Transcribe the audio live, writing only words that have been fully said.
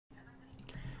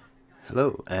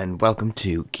Hello and welcome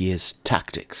to Gears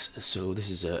Tactics. So this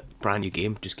is a brand new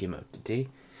game, just came out today.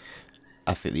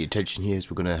 I think the intention here is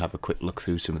we're going to have a quick look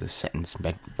through some of the settings,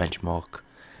 benchmark,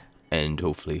 and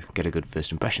hopefully get a good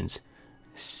first impressions.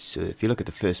 So if you look at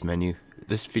the first menu,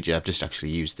 this feature, I've just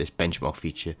actually used this benchmark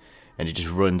feature, and it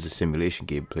just runs a simulation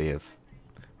gameplay of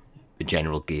the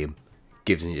general game.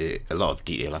 Gives you a lot of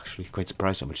detail actually, quite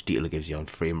surprised how much detail it gives you on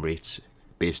frame rates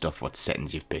based off what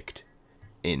settings you've picked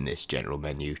in this general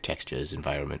menu, textures,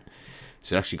 environment.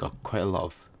 So it actually got quite a lot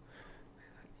of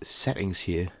settings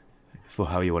here for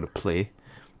how you want to play.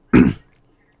 But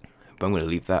I'm going to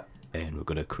leave that and we're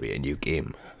going to create a new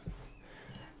game.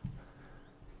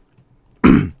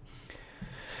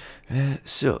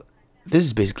 So this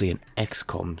is basically an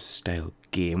XCOM style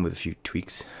game with a few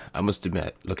tweaks. I must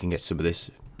admit, looking at some of this,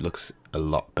 looks a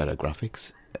lot better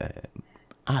graphics.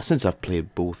 Since I've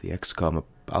played both the XCOM,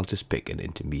 I'll just pick an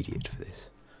intermediate for this.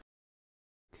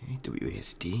 Okay,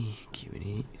 WASD,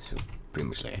 Q&A, so pretty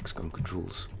much like XCOM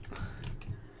controls. I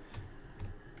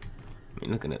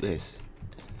mean, looking at this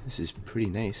is pretty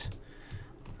nice.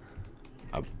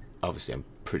 Obviously, I'm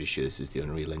pretty sure this is the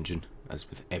Unreal Engine, as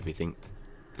with everything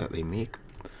that they make.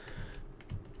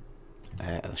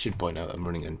 I should point out I'm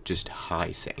running on just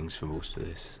high settings for most of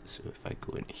this, so if I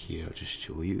go in here, I'll just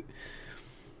show you.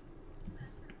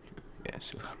 Yeah,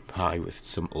 so high with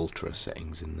some ultra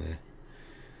settings in there.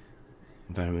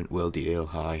 Environment, world detail,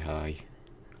 high.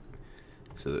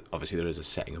 So obviously there is a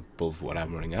setting above what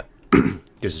I'm running at.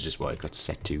 This is just what I got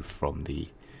set to from the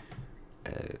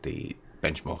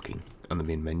benchmarking on the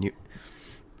main menu.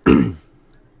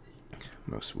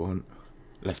 Mouse 1,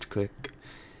 left click,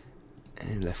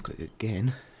 and left click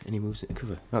again, and he moves into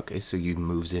cover. Okay, so you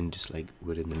moves in just like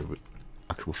would in the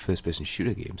actual first person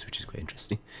shooter games, which is quite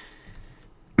interesting.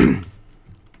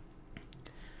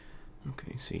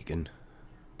 Okay, so you can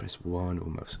press 1 or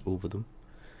mouse over them.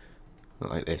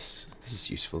 Not like this. This is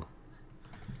useful.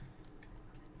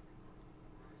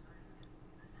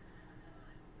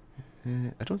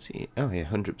 I don't see. Oh yeah,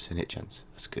 100% hit chance.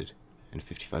 That's good, and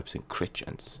 55% crit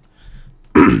chance.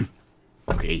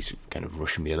 Okay, he's kind of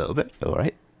rushing me a little bit. All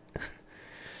right. I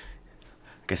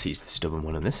guess he's the stubborn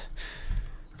one on this.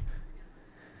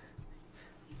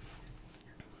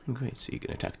 Great. So you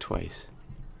can attack twice.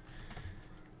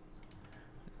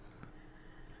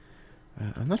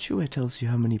 I'm not sure where it tells you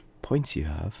how many points you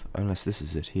have, unless this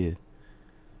is it here.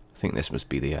 I think this must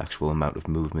be the actual amount of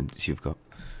movements you've got.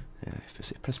 If I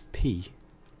say press P.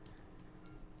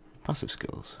 Passive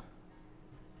skills.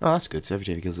 Oh, that's good. So every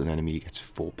time he kills an enemy, he gets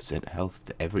 4% health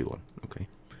to everyone. Okay.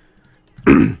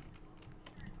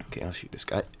 Okay, I'll shoot this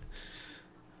guy.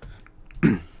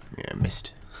 Yeah, I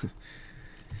missed.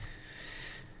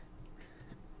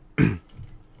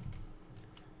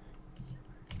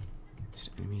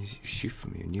 Enemies shoot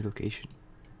from your new location.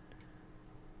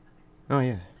 Oh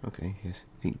yeah, okay, yes.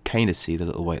 You can kind of see the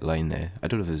little white line there. I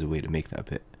don't know if there's a way to make that a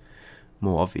bit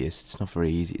more obvious. It's not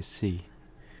very easy to see.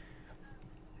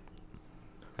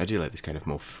 I do like this kind of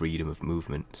more freedom of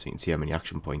movement, so you can see how many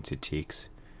action points it takes.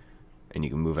 And you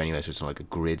can move anywhere, so it's not like a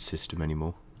grid system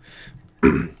anymore.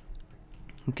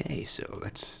 Okay, so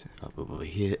let's up over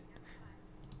here.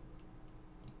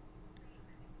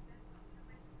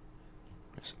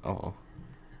 Press R.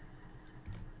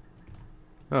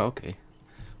 Oh, okay.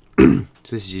 So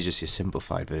this is just your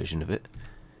simplified version of it.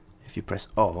 If you press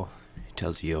R, it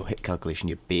tells you your hit calculation,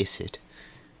 your base hit,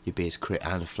 your base crit,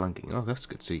 and flanking. Oh, that's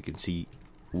good. So you can see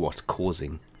what's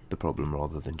causing the problem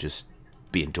rather than just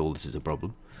being told this is a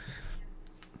problem.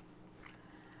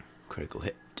 Critical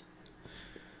hit.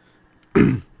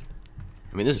 I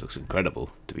mean, this looks incredible,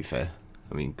 to be fair.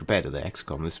 I mean, compared to the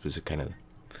XCOM, this was a kind of...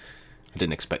 I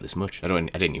didn't expect this much. I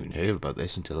didn't even hear about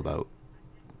this until about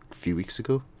a few weeks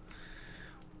ago.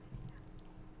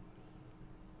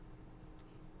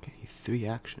 Okay, 3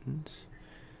 actions.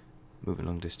 Moving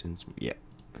long distance. Yeah.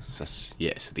 So so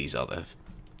these are the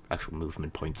actual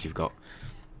movement points you've got.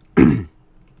 New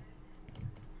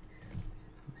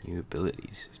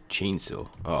abilities. Chainsaw.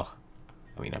 Oh.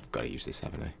 I mean, I've got to use this,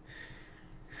 haven't I?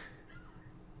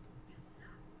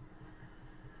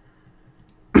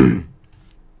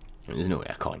 There's no way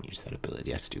I can't use that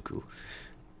ability. That's too cool.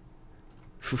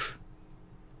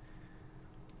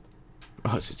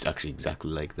 Oh, so it's actually exactly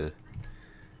like the...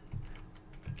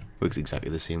 Works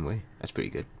exactly the same way. That's pretty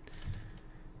good.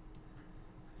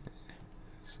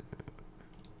 So,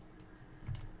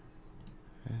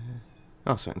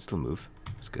 oh, so I can still move.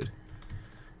 That's good.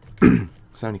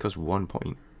 So only costs 1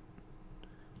 point.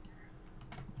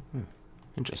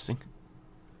 Interesting.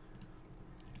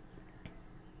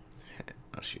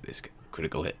 I'll shoot this guy.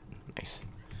 Critical hit. Nice.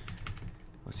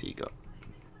 What's he got?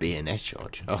 bayonet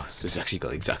charge. Oh, so it's actually got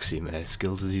the exact same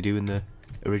skills as you do in the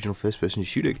original first-person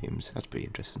shooter games. That's pretty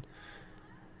interesting.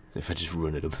 If I just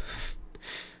run at them.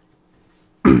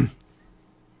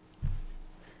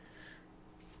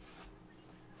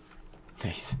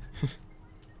 Nice.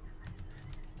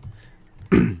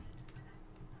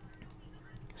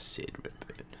 Sid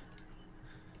Ribbon.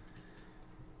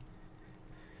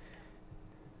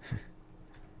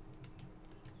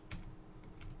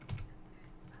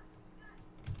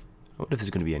 I wonder if there's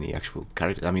going to be any actual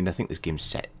characters. I mean, I think this game's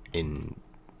set in,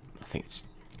 I think it's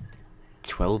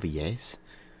 12 years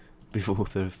before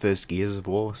the first Gears of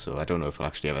War, so I don't know if I'll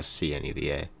actually ever see any of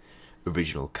the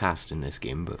original cast in this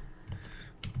game, but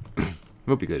it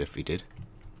would be good if we did.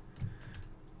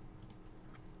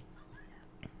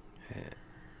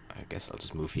 I guess I'll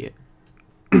just move here.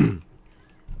 Oh,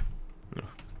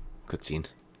 cutscene.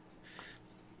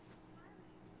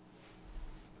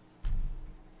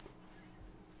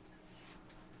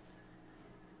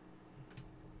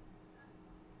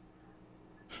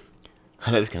 I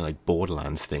like this kind of like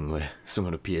Borderlands thing where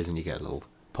someone appears and you get a little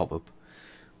pop-up.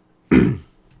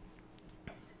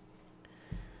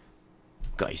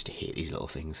 God, I used to hate these little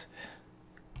things.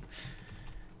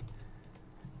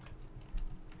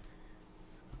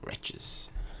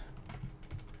 Wretches.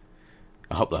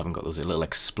 I hope they haven't got those little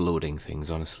exploding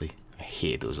things, honestly. I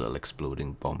hate those little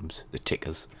exploding bombs. The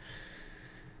tickers.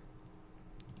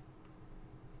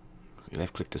 So you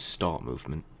left click to start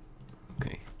movement.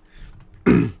 Okay.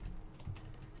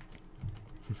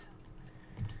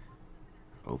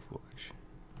 Overwatch.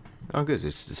 Oh good,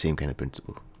 it's the same kind of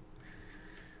principle.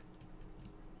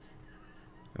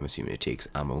 I'm assuming it takes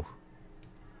ammo.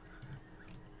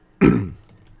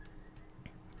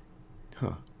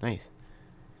 Huh, nice.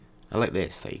 I like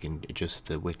this, that you can adjust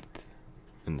the width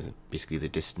and basically the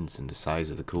distance and the size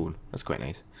of the cone. That's quite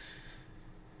nice.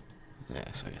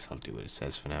 Yeah, so I guess I'll do what it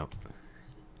says for now.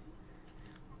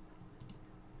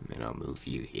 And then I'll move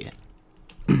you here.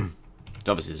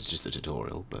 Obviously it's just a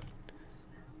tutorial, but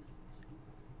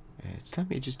it's telling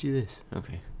me to just do this.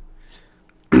 Okay.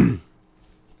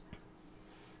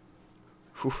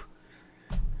 Whew.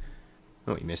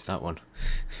 Oh, you missed that one.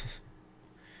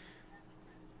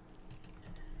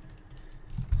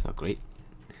 It's not great.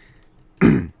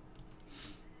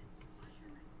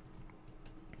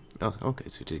 Oh, okay,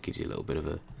 so it just gives you a little bit of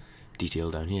a detail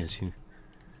down here too.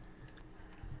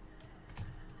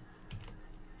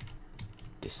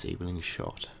 Disabling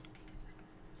shot.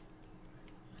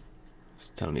 It's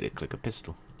telling me to click a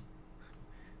pistol.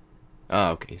 Ah,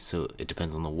 okay, so it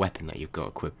depends on the weapon that you've got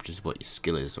equipped, which is what your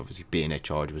skill is. Obviously, bayonet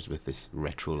charge was with this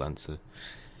retro lancer.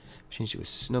 Change to a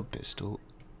snub pistol.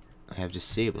 I have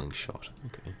disabling shot.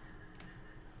 Okay.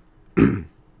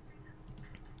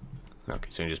 Okay,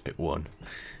 so I just pick one.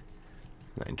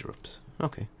 That interrupts.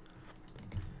 Okay.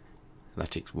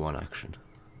 That takes one action.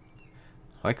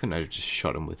 Why couldn't I have just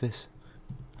shot him with this?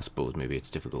 I suppose maybe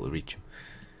it's difficult to reach him.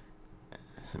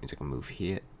 So that means I can move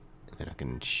here, and then I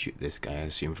can shoot this guy, I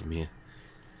assume, from here.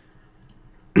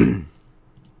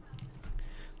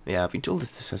 Yeah, I've been told that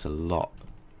this has a lot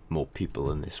more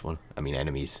people in this one. I mean,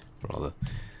 enemies, rather.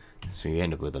 So you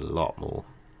end up with a lot more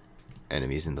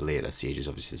enemies in the later stages.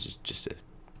 Obviously, this is just a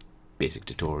basic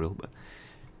tutorial, but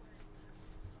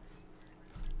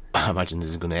I imagine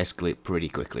this is going to escalate pretty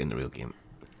quickly in the real game.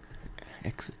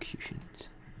 Executions.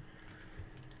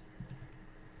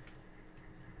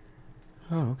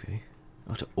 Oh, okay.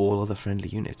 Oh, to all other friendly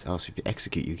units. Oh, so if you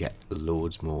execute, you get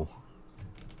loads more.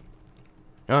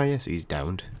 Oh, yeah, so he's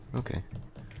downed. Okay.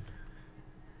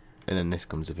 And then this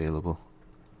comes available.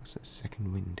 What's that?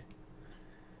 Second wind.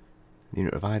 The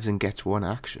unit revives and gets one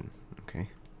action. Okay.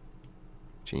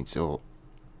 Chainsaw.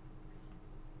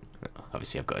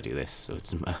 Obviously, I've got to do this, so it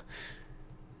doesn't matter.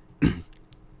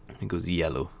 It goes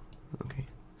yellow. Okay.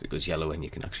 So it goes yellow when you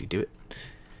can actually do it.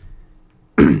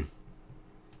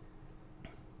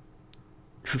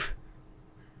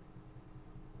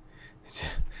 It's a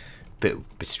bit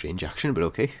strange action, but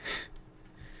okay.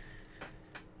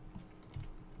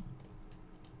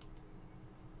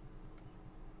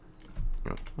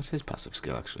 Oh, what's his passive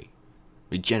skill actually?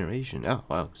 Regeneration. Oh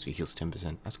wow, so he heals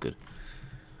 10%. That's good.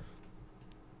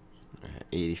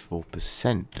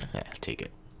 84%. Yeah, I'll take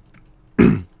it.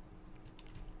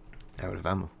 Out of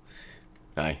ammo.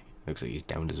 Aye, looks like he's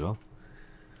downed as well.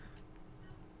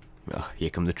 Oh, here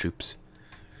come the troops.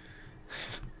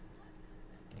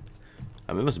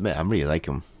 I must admit, I'm really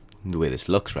liking the way this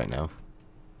looks right now.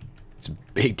 It's a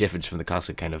big difference from the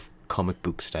classic kind of comic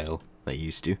book style that you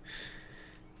used to.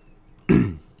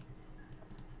 Yeah,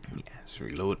 let's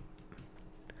reload.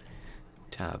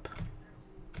 Tab.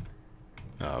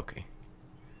 Oh, okay.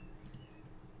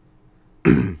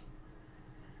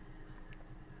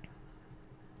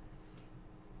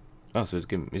 Oh, so is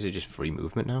it just free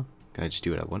movement now? Can I just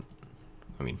do what I want?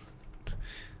 I mean,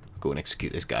 go and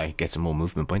execute this guy, get some more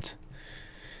movement points.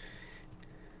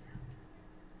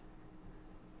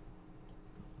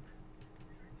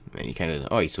 And he kind of...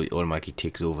 Oh, so he automatically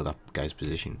takes over that guy's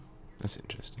position. That's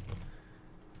interesting.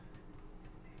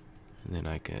 And then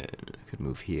I could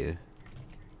move here.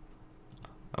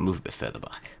 I'll move a bit further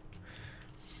back.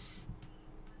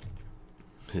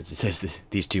 Since it says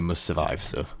these two must survive,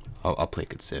 so I'll play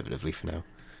conservatively for now.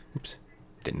 Oops.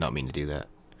 Did not mean to do that.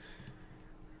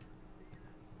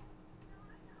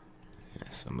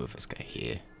 Yes, I'll move this guy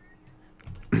here.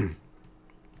 And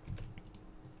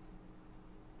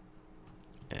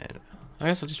I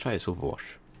guess I'll just try this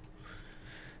Overwatch.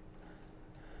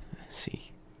 Let's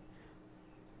see.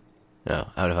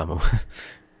 Oh, out of ammo.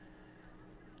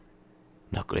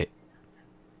 Not great.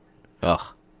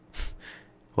 Oh.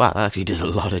 Wow, that actually does a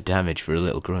lot of damage for a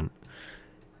little grunt.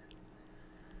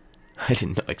 I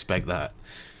did not expect that.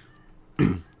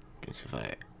 Okay,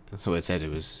 so it said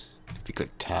it was, if you click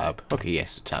tab. Okay,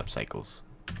 yes, tab cycles.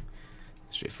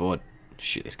 Straightforward.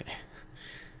 Shoot this guy.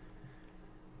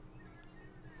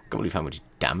 Can't believe how much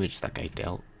damage that guy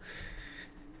dealt.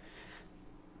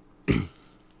 Right,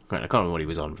 I can't remember what he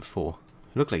was on before.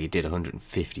 It looked like he did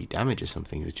 150 damage or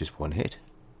something with just one hit.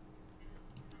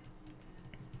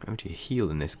 How do you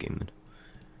heal in this game then?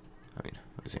 I mean,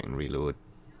 I was saying reload.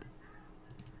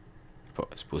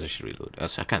 I suppose I should reload. I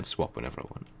can't swap whenever I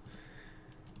want.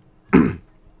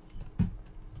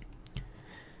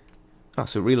 Oh,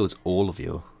 so it reloads all of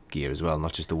your gear as well,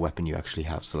 not just the weapon you actually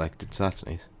have selected, so that's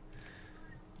nice.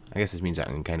 I guess this means I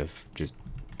can kind of just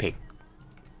pick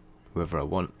whoever I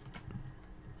want.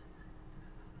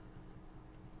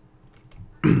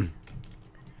 I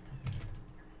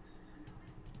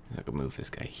could move this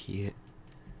guy here.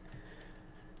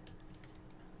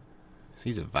 So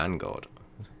he's a vanguard.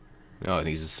 Oh, and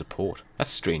he's a support.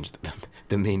 That's strange that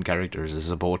the main character is a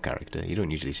support character. You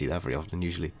don't usually see that very often.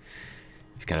 Usually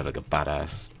he's kind of like a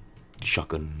badass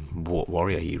shotgun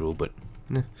warrior hero, but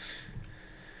nah.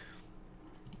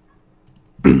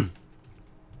 I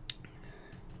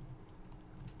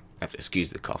have to excuse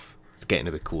the cough. It's getting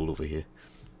a bit cool over here.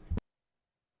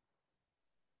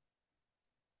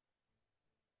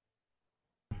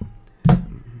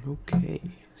 Okay,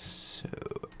 so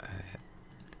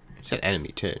it said enemy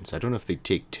turns. I don't know if they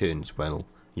take turns while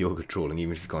you're controlling,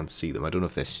 even if you can't see them. I don't know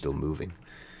if they're still moving.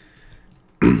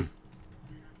 I've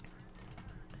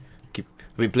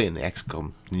been playing the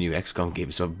new XCOM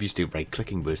game, so I'm used to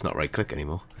right-clicking, but it's not right-click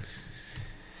anymore.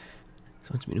 So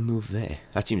it wants me to move there.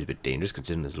 That seems a bit dangerous,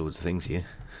 considering there's loads of things here.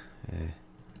 I'm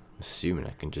assuming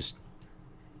I can just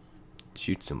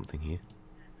shoot something here.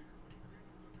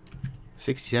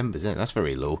 67%, that's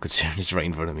very low considering it's right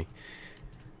in front of me.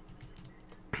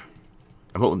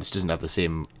 I'm hoping this doesn't have the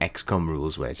same XCOM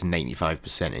rules where it's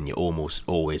 95% and you almost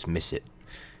always miss it.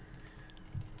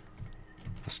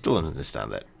 I still don't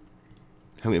understand that.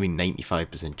 How can it be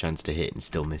 95% chance to hit and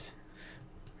still miss?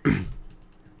 I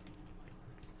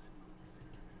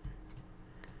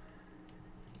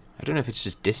don't know if it's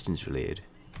just distance related.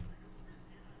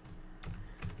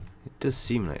 It does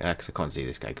seem like... because I can't see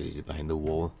this guy because he's behind the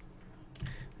wall.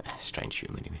 Let's try and shoot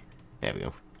him anyway. There we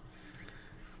go.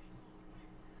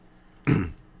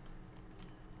 And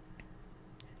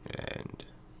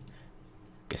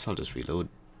guess I'll just reload.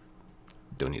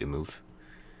 Don't need to move.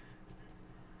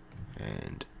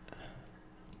 And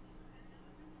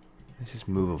let's just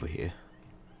move over here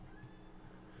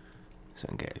so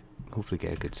I can hopefully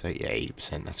get a good sight. Yeah,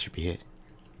 80%. That should be it.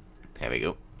 There we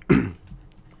go.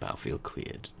 Battlefield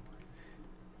cleared.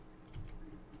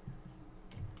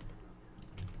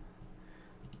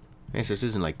 Yeah, so this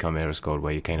isn't like Chimera Squad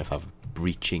where you kind of have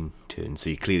breaching turns, so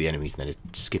you clear the enemies and then it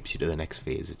skips you to the next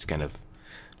phase. It's kind of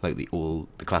like the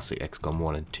classic XCOM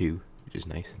 1 and 2, which is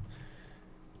nice.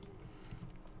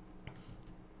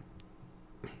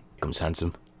 Comes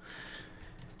Handsome.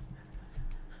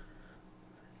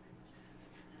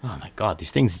 Oh my god,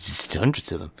 these things, it's just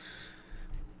hundreds of them.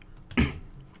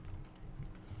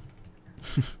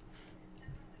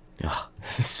 Oh,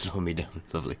 slow me down.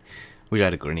 Lovely. Wish I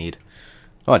had a grenade.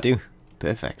 Oh, I do.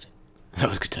 Perfect. That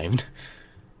was good timing.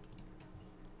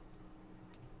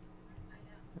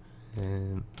 So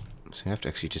you have to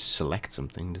actually just select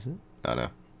something, does it? Oh no.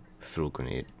 Throw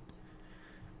grenade.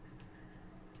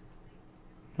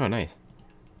 Oh, nice.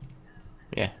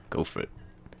 Yeah, go for it.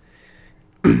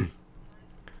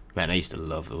 Man, I used to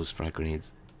love those frag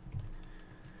grenades.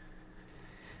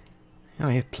 Oh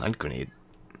yeah, plant grenade.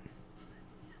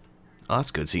 Oh,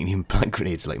 that's good. So you can even plant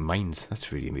grenades like mines.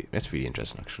 That's really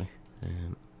interesting, actually.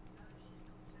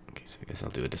 Okay, so I guess I'll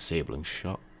do a disabling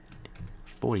shot.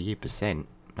 48%.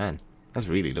 Man, that's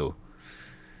really low.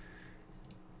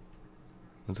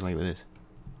 What's it like with this?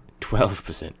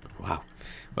 12%. Wow.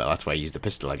 Well, that's why I use the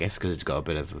pistol, I guess, because it's got a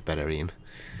bit of a better aim.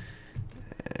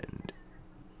 And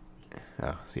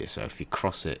oh, yeah. So if you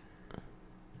cross it,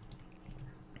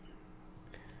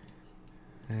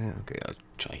 okay, I'll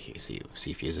try here.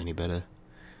 See if he is any better.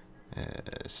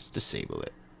 Let's disable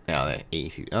it. Oh, there,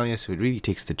 80. Oh, yeah. So it really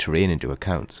takes the terrain into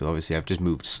account. So obviously, I've just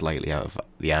moved slightly out of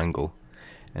the angle,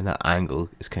 and that angle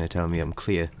is kind of telling me I'm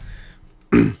clear.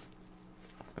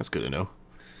 That's good to know.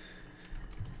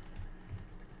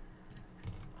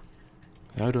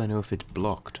 How do I know if it's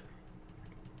blocked?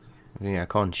 Yeah, I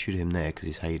can't shoot him there because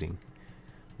he's hiding.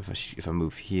 If I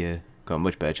move here, got a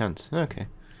much better chance. Okay.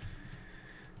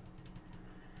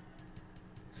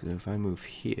 So if I move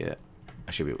here,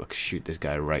 I should be able to shoot this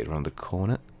guy right around the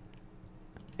corner.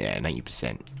 Yeah,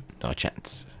 90%. No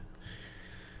chance.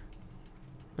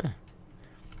 Huh.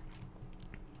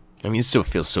 I mean, it still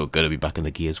feels so good to be back in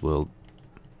the Gears world.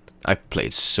 I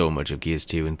played so much of Gears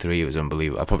 2 and 3, it was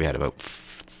unbelievable. I probably had about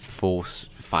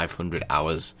 500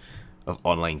 hours of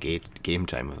online game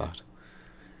time with that.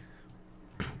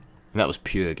 And that was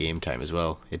pure game time as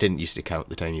well. It didn't used to count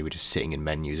the time you were just sitting in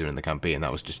menus or in the campaign.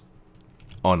 That was just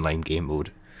online game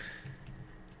mode.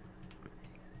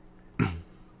 Okay,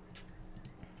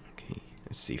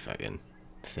 let's see if I can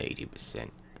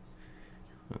 30%.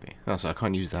 Okay, oh, so I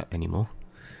can't use that anymore.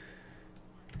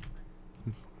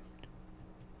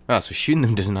 Ah, so shooting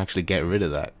them doesn't actually get rid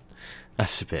of that.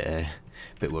 That's a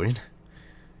bit worrying.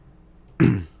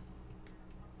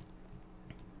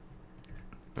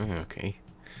 Okay.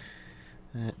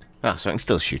 So I can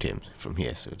still shoot him from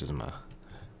here, so it doesn't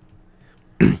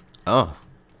matter. Oh.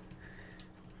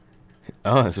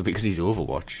 Oh, so because he's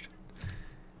overwatched.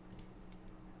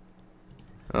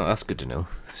 Oh, that's good to know.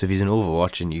 So if he's in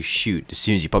Overwatch and you shoot, as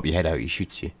soon as you pop your head out, he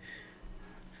shoots you.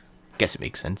 Guess it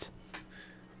makes sense.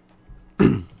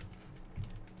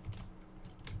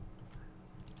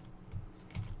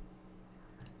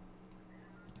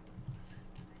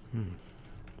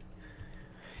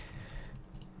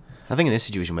 I think in this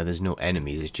situation where there's no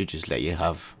enemies, it should just let you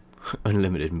have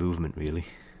unlimited movement, really.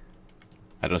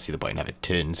 I don't see the point in having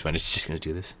turns when it's just going to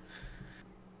do this.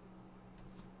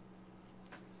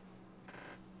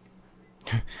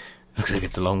 Looks like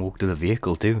it's a long walk to the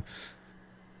vehicle, too.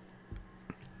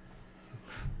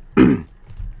 I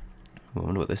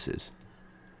wonder what this is.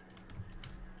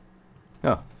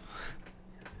 Oh.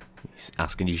 He's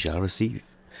asking you shall receive.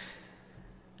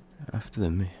 After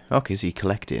the okay, so you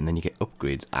collect it and then you get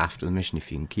upgrades after the mission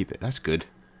if you can keep it. That's good.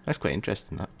 That's quite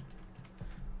interesting, that.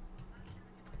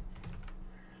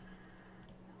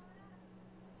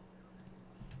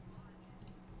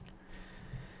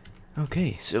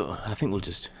 Okay, so I think we'll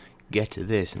just get to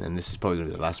this, and then this is probably going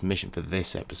to be the last mission for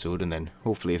this episode, and then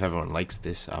hopefully if everyone likes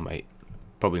this, I might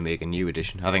probably make a new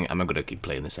edition. I think I'm not going to keep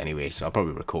playing this anyway, so I'll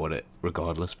probably record it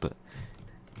regardless, but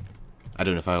I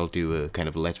don't know if I'll do a kind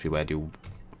of let's play where I do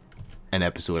an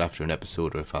episode after an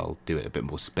episode, or if I'll do it a bit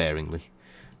more sparingly.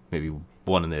 Maybe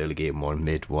one in the early game, one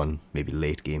mid, one maybe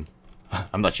late game.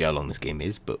 I'm not sure how long this game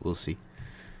is, but we'll see.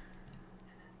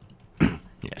 Yeah,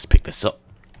 let's pick this up.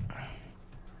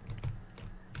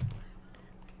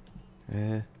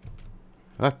 Have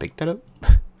I picked that up?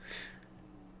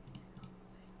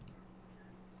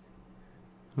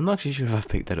 I'm not actually sure if I've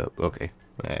picked that up. Okay,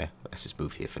 let's just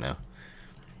move here for now.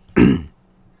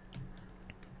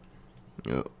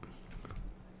 Oh.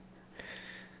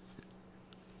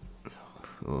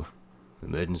 Oh, the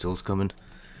Murden Soul's coming.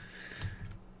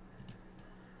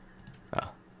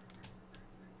 Ah.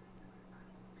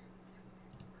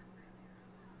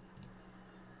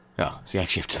 Oh, so you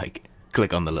actually have to like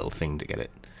click on the little thing to get it.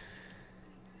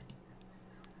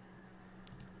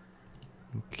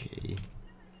 Okay.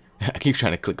 I keep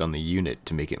trying to click on the unit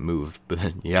to make it move, but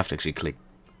then you have to actually click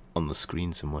on the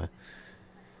screen somewhere.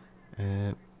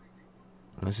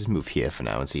 Let's just move here for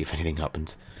now and see if anything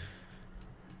happens.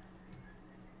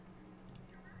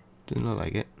 Doesn't look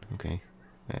like it. Okay.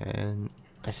 And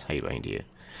let's hide behind here.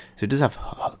 So it does have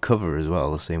cover as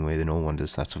well, the same way the normal one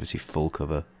does. That's obviously full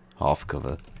cover, half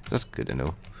cover. That's good to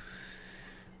know.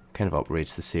 Kind of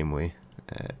operates the same way.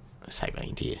 Let's hide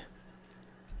behind here.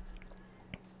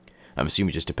 I'm assuming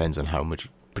it just depends on how much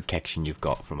protection you've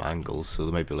got from angles. So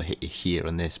they might be able to hit you here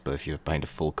on this, but if you're behind a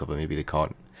full cover, maybe they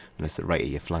can't unless they're right at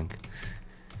your flank.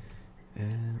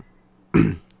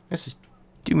 Let's just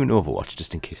do an Overwatch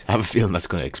just in case. I have a feeling that's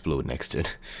going to explode next turn.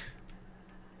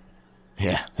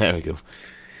 Yeah, there we go.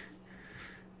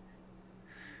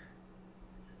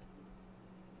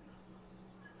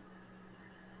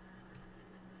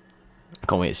 I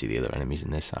can't wait to see the other enemies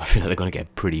in this. I feel like they're going to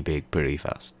get pretty big pretty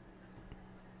fast.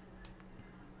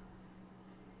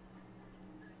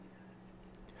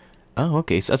 Oh,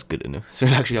 okay, so that's good enough. So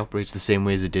it actually operates the same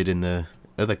way as it did in the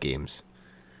other games.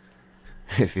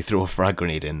 If you throw a frag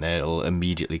grenade in there, it'll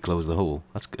immediately close the hole.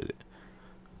 That's good.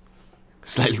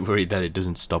 Slightly worried that it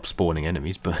doesn't stop spawning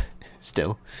enemies, but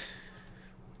still.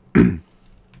 Yeah.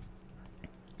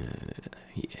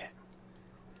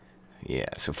 Yeah,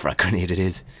 so frag grenade it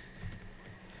is.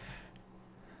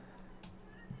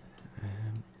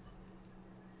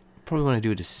 Probably want to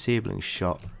do a disabling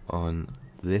shot on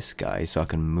this guy so I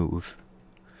can move.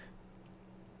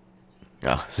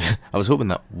 Ah, so I was hoping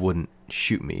that wouldn't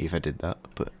shoot me if I did that,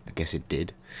 but I guess it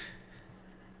did.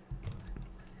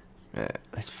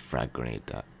 Let's frag grenade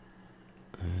that.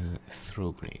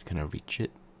 Throw grenade, can I reach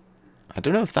it? I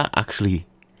don't know if that actually...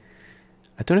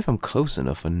 I don't know if I'm close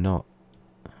enough or not.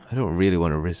 I don't really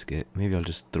want to risk it. Maybe I'll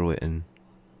just throw it in...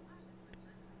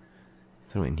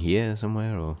 Throw it in here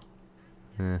somewhere, or...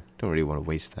 don't really want to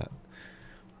waste that.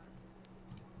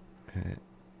 What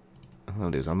I'll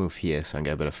do is I'll move here so I can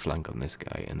get a bit of flank on this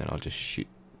guy, and then I'll just shoot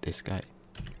this guy.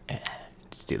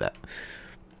 Just do that.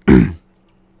 He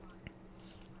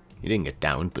didn't get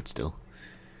downed, but still.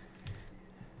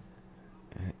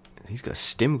 He's got a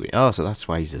stim grenade. Oh, so that's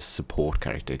why he's a support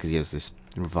character, because he has this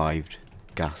revived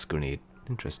gas grenade.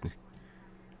 Interesting.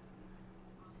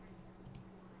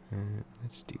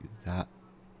 Let's do that.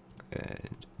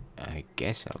 And I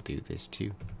guess I'll do this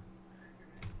too.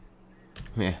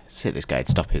 Yeah, let's hit this guy and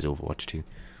stop his Overwatch too.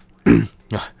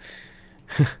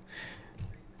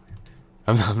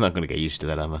 I'm not going to get used to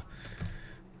that, am I?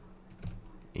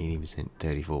 80%,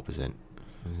 34%.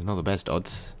 Not the best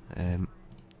odds. I'm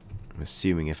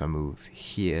assuming if I move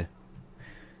here...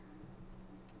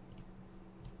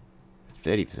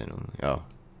 30% only. Oh.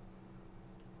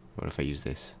 What if I use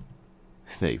this?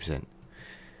 30%.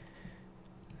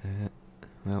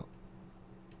 Well...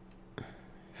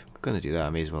 if I'm going to do that, I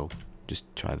may as well just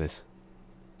try this.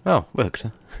 Oh, worked, huh?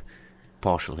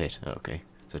 Partial hit. Okay.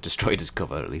 So destroyed his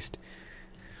cover, at least.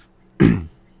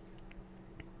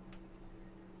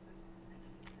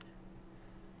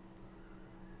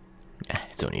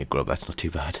 It's only a grub, that's not too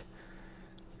bad.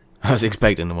 I was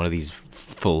expecting one of these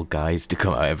full guys to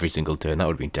come out every single turn. That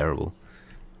would have been terrible.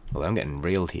 Well, I'm getting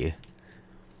railed here.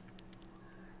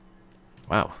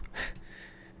 Wow.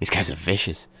 These guys are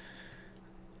vicious.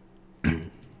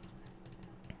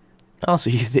 Oh, so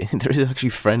there is actually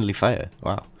friendly fire.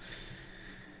 Wow.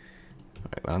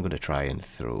 Right, well, I'm going to try and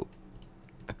throw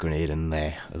a grenade in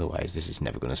there. Otherwise, this is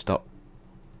never going to stop.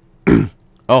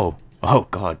 Oh. Oh,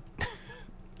 God.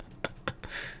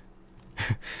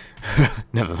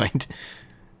 Never mind.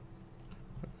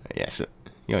 Yeah, so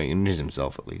you know, he can use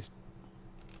himself at least.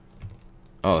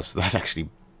 Oh, so that actually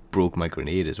broke my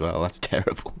grenade as well. That's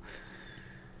terrible.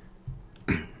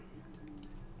 Alright,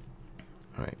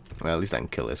 well, at least I can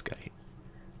kill this guy.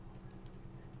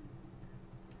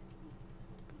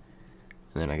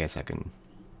 And then I guess I can...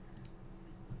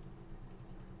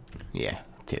 yeah,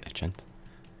 take that chance.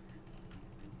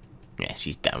 Yeah,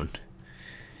 she's down.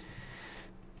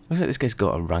 Looks like this guy's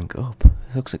got a rank up.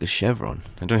 It looks like a chevron.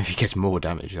 I don't know if he gets more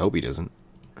damage. I hope he doesn't.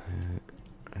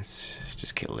 Let's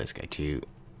just kill this guy too.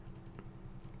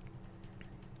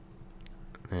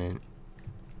 And you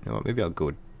know what? Maybe I'll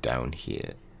go down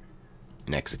here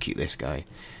and execute this guy.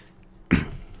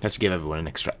 That should give everyone an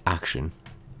extra action.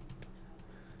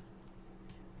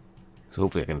 So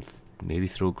hopefully I can maybe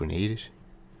throw a grenade.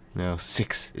 No,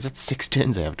 6. Is that 6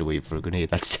 turns I have to wait for a grenade?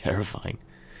 That's terrifying.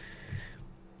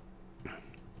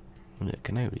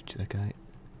 Can I reach that guy?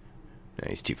 No,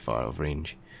 he's too far out of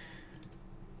range.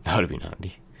 That would have been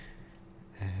handy.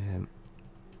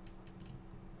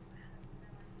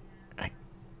 I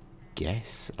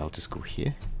guess I'll just go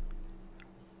here.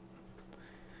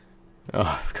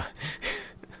 Oh, God.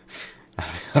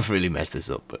 I've really messed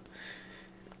this up, but...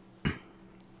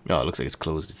 oh, it looks like it's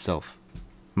closed itself.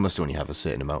 I must only have a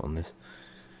certain amount on this.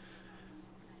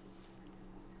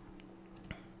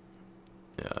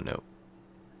 Oh, no.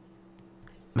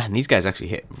 Man, these guys actually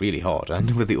hit really hard,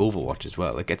 and with the Overwatch as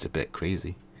well, it gets a bit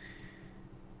crazy.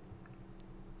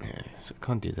 Yeah, so I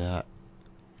can't do that.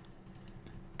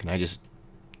 Can I just...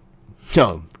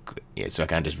 no, yeah, so I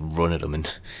can't just run at them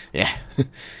and... yeah,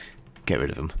 get rid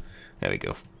of them. There we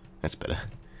go. That's better.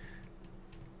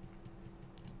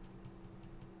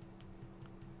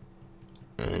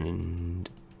 And...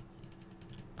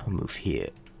 I'll move here,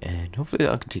 and hopefully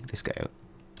I can take this guy out.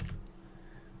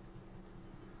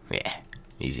 Yeah.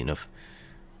 Easy enough.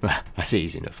 Well, I say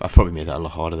easy enough. I've probably made that a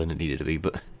lot harder than it needed to be,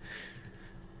 but...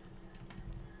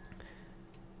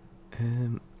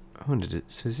 I wondered it.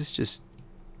 So is this just...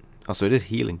 Oh, so it is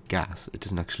healing gas. It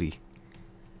doesn't actually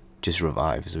just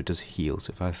revive, so it does heal.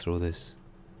 So if I throw this...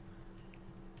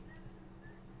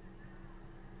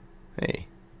 Hey.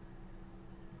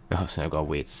 Oh, so I've got to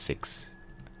wait 6...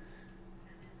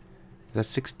 Is that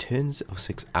 6 turns or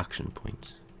 6 action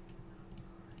points?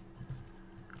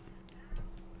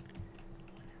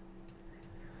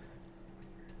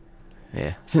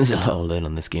 Yeah, there's a lot to learn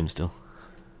on this game still.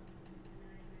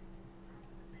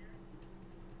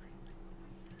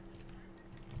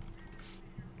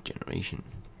 Generation.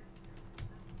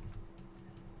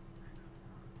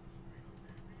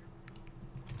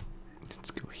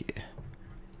 Let's go here.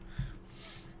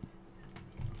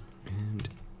 And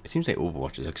it seems like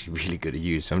Overwatch is actually really good to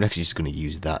use, so I'm actually just going to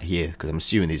use that here, because I'm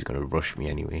assuming these are going to rush me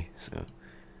anyway, so...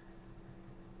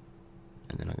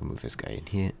 And then I can move this guy in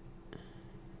here.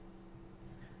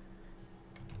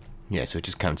 Yeah, so it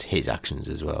just counts his actions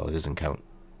as well, it doesn't count...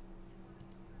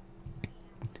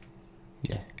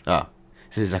 Yeah,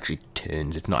 this is actually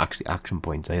turns, it's not actually action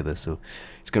points either, so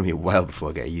it's going to be a while before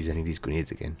I get to use any of these grenades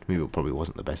again. Maybe it probably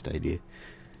wasn't the best idea.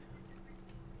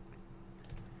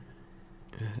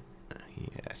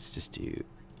 Yeah, let's just do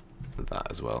that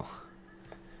as well.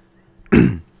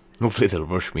 Hopefully they'll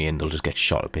rush me and they'll just get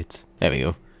shot to bits. There we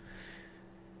go.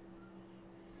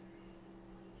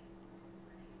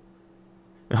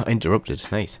 Oh, interrupted,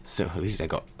 nice. So at least I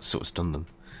got sort of stunned them.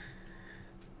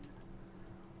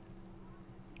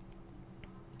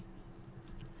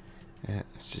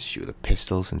 Let's just shoot with a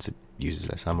pistol since it uses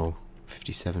less ammo.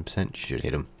 57% should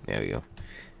hit him. There we go.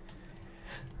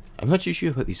 I'm not too sure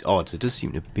about these odds. It does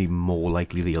seem to be more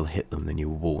likely that you'll hit them than you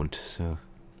won't, so...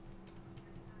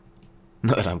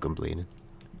 Not that I'm complaining.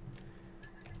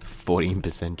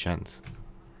 14% chance.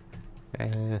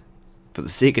 For the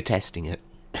sake of testing it.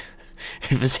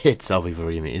 If this hits, I'll be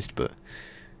very amazed, but...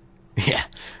 Yeah,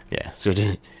 so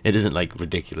it isn't like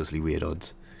ridiculously weird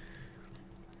odds.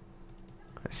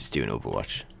 Let's just do an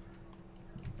Overwatch.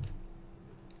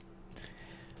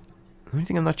 The only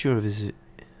thing I'm not sure of is...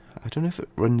 I don't know if it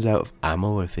runs out of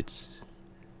ammo or if it's...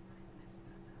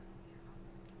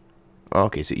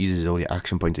 Okay, so it uses all your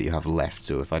action points that you have left,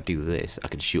 so if I do this, I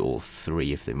can shoot all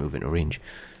 3 if they move into range.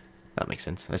 That makes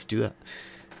sense. Let's do that.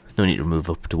 No need to move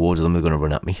up towards them, they're going to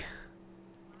run at me.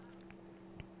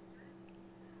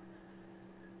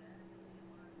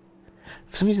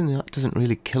 For some reason that doesn't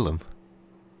really kill them.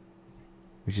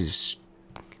 Which is...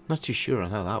 not too sure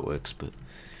on how that works, but...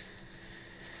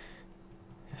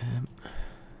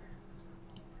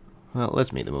 well,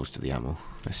 let's make the most of the ammo.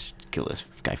 Let's kill this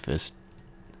guy first.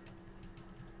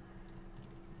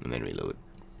 And then reload.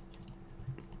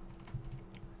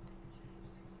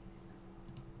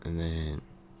 And then...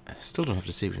 I still don't have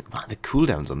disabling... Man, the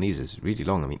cooldowns on these is really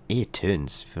long. I mean, 8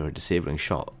 turns for a disabling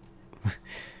shot.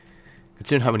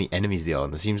 Considering how many enemies there are,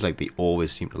 and it seems like they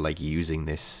always seem to like using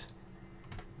this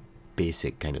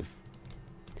basic kind of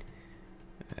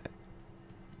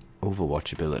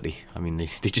Overwatch ability. I mean, they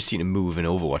just seem to move in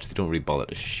Overwatch. They don't really bother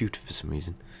to shoot for some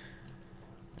reason.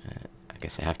 I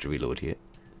guess I have to reload here.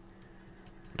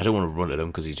 I don't want to run at him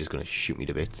because he's just going to shoot me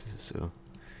to bits. So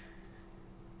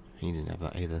he didn't have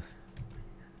that either.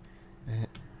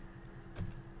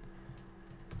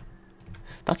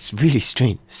 That's really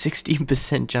strange.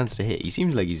 16% chance to hit. He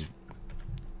seems like he's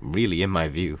really in my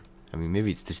view. I mean,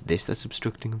 maybe it's this that's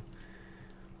obstructing him.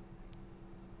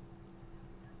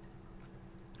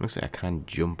 Looks like I can't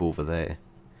jump over there.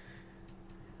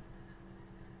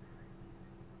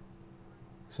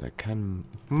 So I can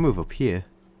move up here.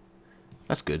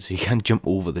 That's good, so you can jump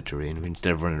over the terrain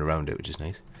instead of running around it, which is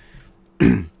nice.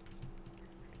 Yeah,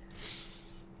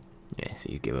 so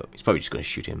you give up. He's probably just going to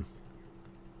shoot him.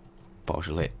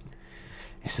 Partial hit.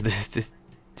 Yeah, so this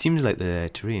seems like the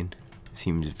terrain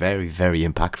seems very, very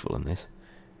impactful on this.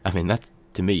 I mean, that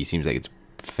to me seems like it's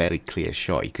a fairly clear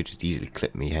shot. You could just easily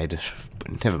clip me head,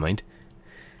 but never mind.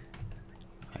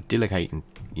 I do like how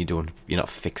you're not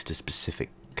fixed to specific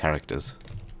characters.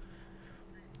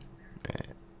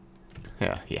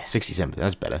 Yeah, 67.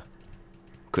 That's better.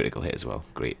 Critical hit as well.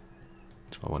 Great.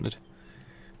 That's what I wanted.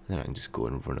 Then I can just go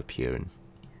and run up here and.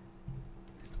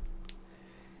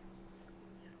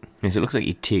 Yes, it looks like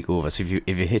you take over. So if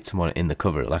you hit someone in the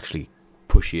cover, it'll actually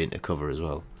push you into cover as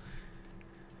well.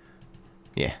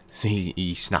 Yeah, so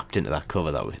he snapped into that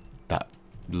cover that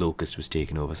Locust was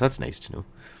taking over. So that's nice to know.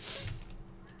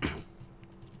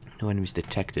 No enemies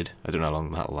detected. I don't know how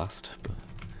long that'll last, but.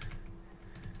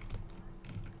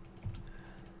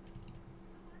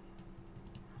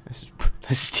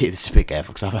 Let's just take this a bit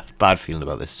careful because I have a bad feeling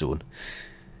about this zone.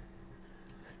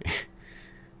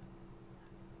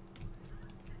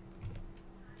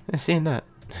 Saying that,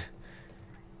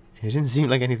 It didn't seem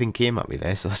like anything came at me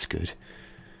there, so that's good.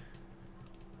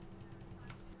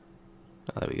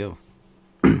 Oh, there we go.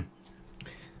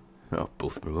 Oh,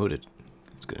 both promoted.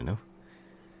 That's good enough.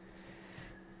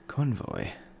 Convoy.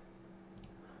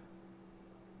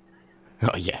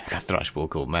 Oh yeah, got Thrashball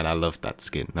Cold. Man, I loved that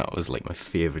skin. That was like my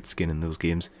favourite skin in those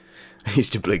games. I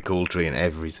used to play Coltrane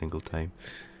every single time.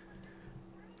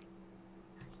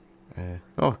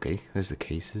 Okay, there's the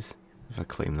cases. If I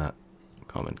claim that.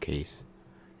 Common case.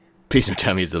 Please don't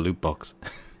tell me it's a loot box.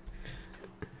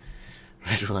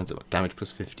 Red lands damage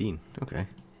plus 15. Okay.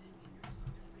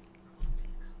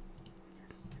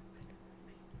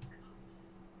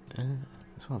 So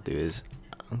what I'll do is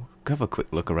I'll have a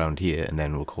quick look around here and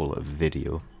then we'll call it a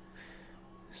video.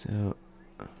 So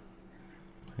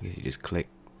I guess you just click.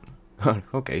 Oh,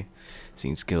 okay.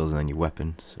 Seeing skills and then your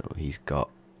weapon. So he's got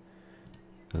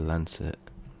a Lancet.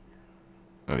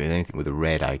 I mean, anything with a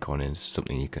red icon is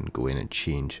something you can go in and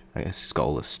change. I guess it's got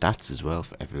all the stats as well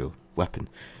for every weapon.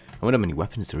 I wonder how many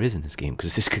weapons there is in this game,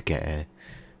 because this could get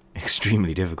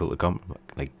extremely difficult to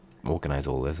organise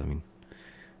all this. I mean,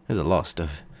 there's a lot of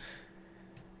stuff.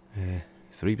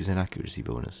 3% accuracy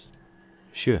bonus.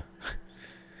 Sure.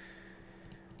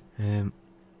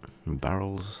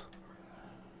 Barrels.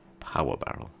 Power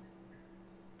barrel.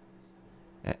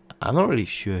 I'm not really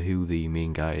sure who the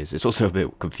main guy is. It's also a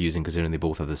bit confusing considering they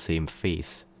both have the same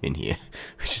face in here,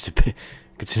 which is a bit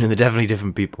considering they're definitely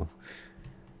different people.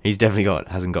 He's definitely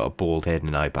hasn't got a bald head and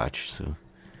an eye patch, so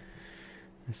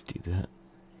let's do that.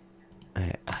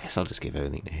 I guess I'll just give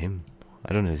everything to him.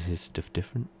 I don't know, is his stuff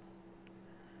different?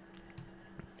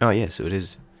 Oh yeah, so it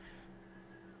is.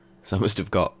 So I must have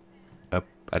got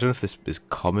I don't know if this is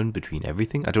common between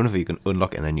everything. I don't know if you can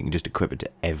unlock it and then you can just equip it to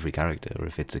every character, or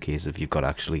if it's a case of you've got to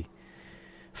actually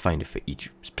find it for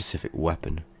each specific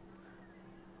weapon.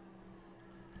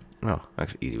 Oh,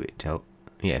 actually, easy way to tell.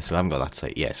 Yeah, so I haven't got that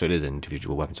site. Yeah, so it is an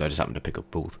individual weapon, so I just happened to pick up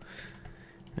both.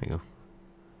 There you go.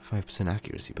 5%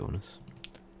 accuracy bonus.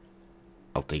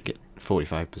 I'll take it.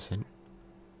 45%.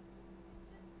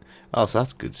 Oh, so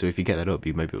that's good. So if you get that up,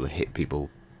 you might be able to hit people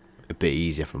a bit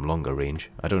easier from longer range.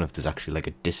 I don't know if there's actually like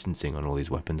a distancing on all these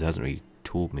weapons. It hasn't really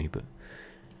told me, but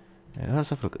let's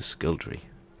have a look at skill tree.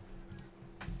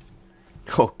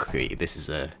 Okay, this is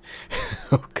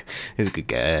this could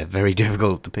get very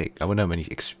difficult to pick. I wonder how many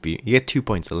experience. You get 2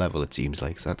 points a level, it seems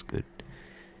like, so that's good.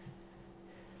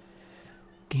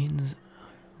 Gains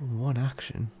 1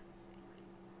 action.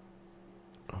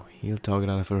 Oh, heal target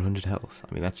ally for 100 health.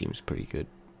 I mean, that seems pretty good.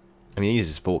 I mean, he's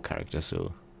a support character,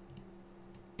 so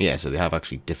yeah, so they have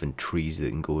actually different trees that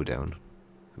can go down.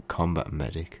 Combat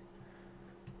medic.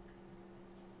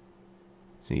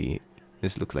 See,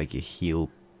 this looks like you heal.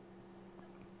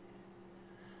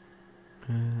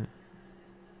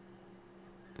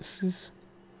 This is.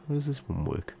 How does this one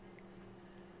work?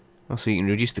 Oh, so you can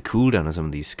reduce the cooldown of some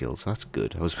of these skills. That's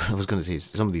good. I was going to say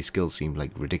some of these skills seem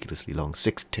like ridiculously long.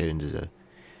 6 turns is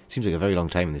seems like a very long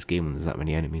time in this game when there's that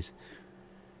many enemies.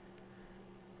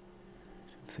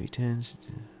 3 turns.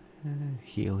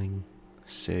 Healing.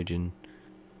 Surgeon.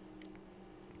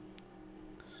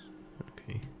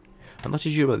 Okay. I'm not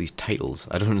too sure about these titles.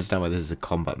 I don't understand why this is a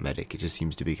combat medic. It just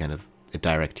seems to be kind of a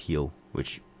direct heal,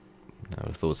 which I would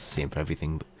have thought it's the same for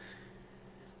everything, but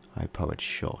high powered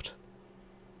shot.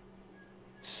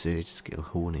 Surge skill,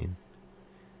 hone in.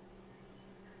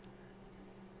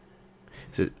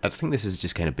 So I think this is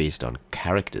just kind of based on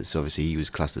characters. So obviously he was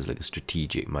classed as like a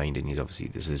strategic mind, and he's obviously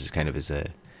this is kind of his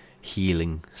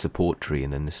healing support tree,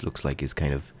 and then this looks like his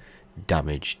kind of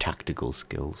damage tactical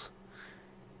skills.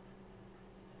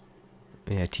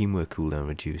 Yeah, teamwork cooldown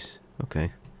reduce.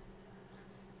 Okay.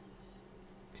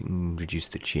 You can reduce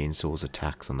the chainsaw's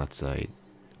attacks on that side.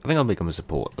 I think I'll make him a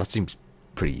support. That seems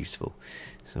pretty useful.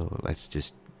 So let's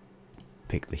just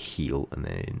pick the heal and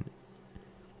then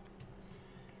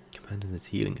command this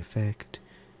healing effect.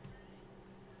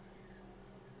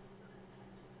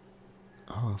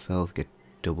 Half health, get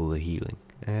double the healing.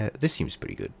 This seems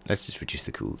pretty good. Let's just reduce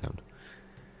the cooldown.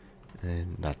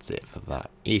 And that's it for that.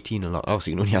 18 a lot. Oh,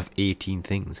 so you can only have 18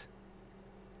 things.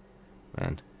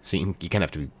 Man. So you kind of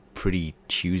have to be pretty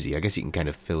choosy. I guess you can kind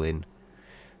of fill in.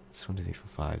 It's 1, 2, 3, 4,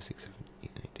 5, 6, 7,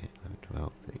 8, 9, 10, 11,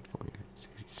 12, 13, 14, 15,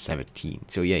 16, 17.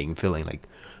 So yeah, you can fill in like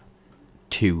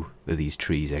 2 of these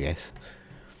trees, I guess.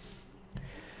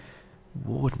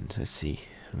 Wardens, let's see.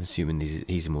 I'm assuming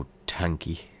these are more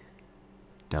tanky.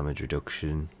 Damage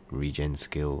reduction, regen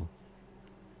skill.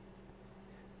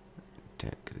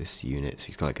 This unit, so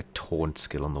he's got like a taunt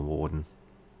skill on the warden.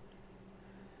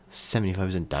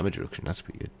 75% damage reduction, that's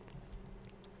pretty good.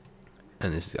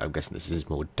 And this, I'm guessing this is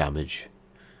more damage.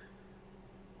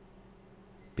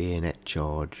 Bayonet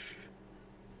charge.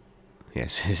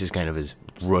 Yes, this is kind of his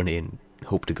run in,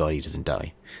 hope to God he doesn't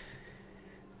die.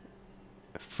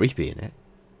 Free bayonet.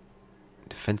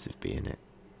 Defensive bayonet.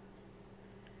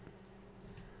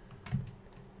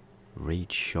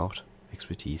 Rage shot.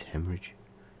 Expertise hemorrhage.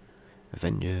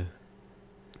 Avenger.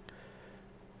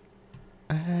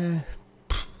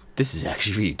 This is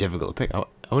actually really difficult to pick. I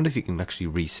wonder if you can actually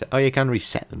reset. Oh, you can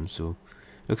reset them, so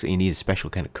it looks like you need a special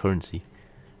kind of currency.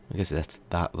 I guess that's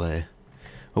that there.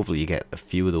 Hopefully you get a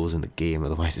few of those in the game,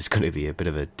 otherwise it's going to be a bit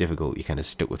of a difficult. You're kind of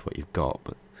stuck with what you've got,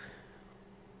 but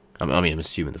I mean, I'm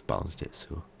assuming they've balanced it,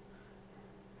 so.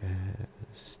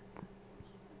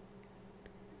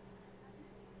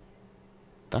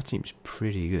 That seems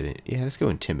pretty good. Yeah, let's go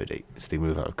intimidate as they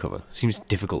move out of cover. Seems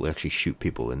difficult to actually shoot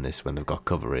people in this when they've got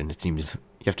cover in. It seems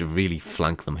you have to really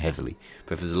flank them heavily.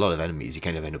 But if there's a lot of enemies, you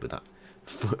kind of end up with that,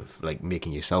 like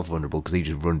making yourself vulnerable because they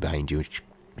just run behind you and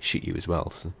shoot you as well.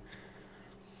 So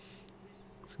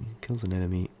he kills an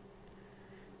enemy.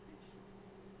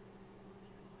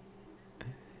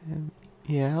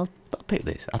 Yeah, I'll pick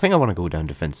this. I think I want to go down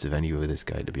defensive anyway with this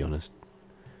guy, to be honest.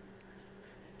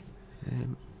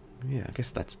 Yeah, I guess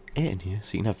that's it in here.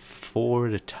 So you can have 4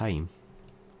 at a time.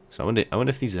 So I wonder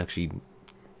if these are actually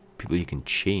people you can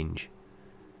change,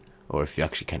 or if you're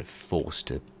actually kind of forced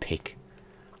to pick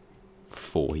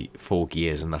four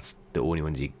gears, and that's the only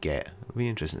ones you get. It'll be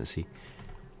interesting to see.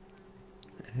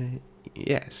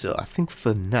 Yeah, so I think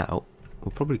for now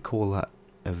we'll probably call that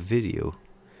a video.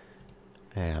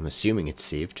 I'm assuming it's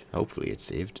saved. Hopefully it's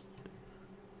saved.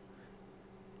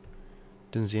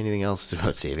 Doesn't see anything else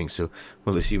about saving, so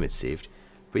we'll assume it's saved.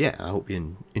 But yeah, I hope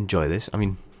you enjoy this. I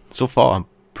mean, so far I'm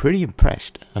pretty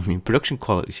impressed. I mean, production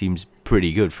quality seems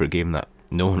pretty good for a game that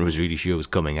no one was really sure was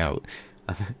coming out.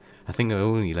 I think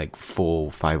only like 4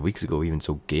 or 5 weeks ago even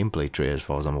saw gameplay trailers as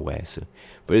far as I'm aware. So,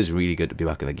 but it is really good to be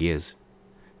back in the Gears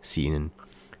scene, and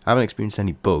I haven't experienced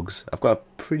any bugs. I've got a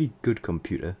pretty good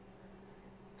computer,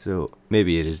 so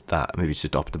maybe it is that. Maybe it's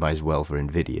just optimized well for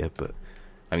Nvidia, but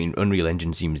I mean, Unreal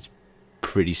Engine seems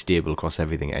pretty stable across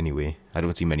everything anyway. I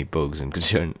don't see many bugs, and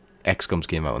considering XCOM's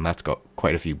came out and that's got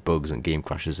quite a few bugs and game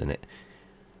crashes in it,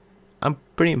 I'm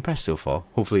pretty impressed so far.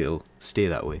 Hopefully it'll stay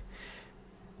that way.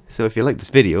 So if you like this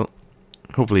video,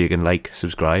 hopefully you can like,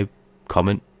 subscribe,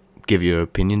 comment, give your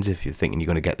opinions if you're thinking you're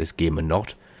going to get this game or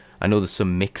not. I know there's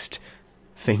some mixed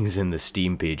things in the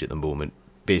Steam page at the moment.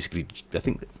 Basically, I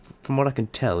think from what I can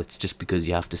tell, it's just because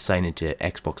you have to sign into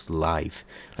Xbox Live,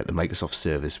 like the Microsoft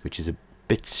service, which is a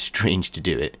bit strange to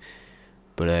do it.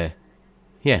 But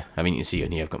yeah, I mean, you can see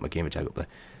on here I've got my gamer tag up there.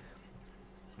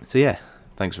 So yeah,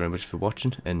 thanks very much for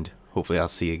watching, and hopefully I'll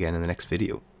see you again in the next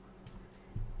video.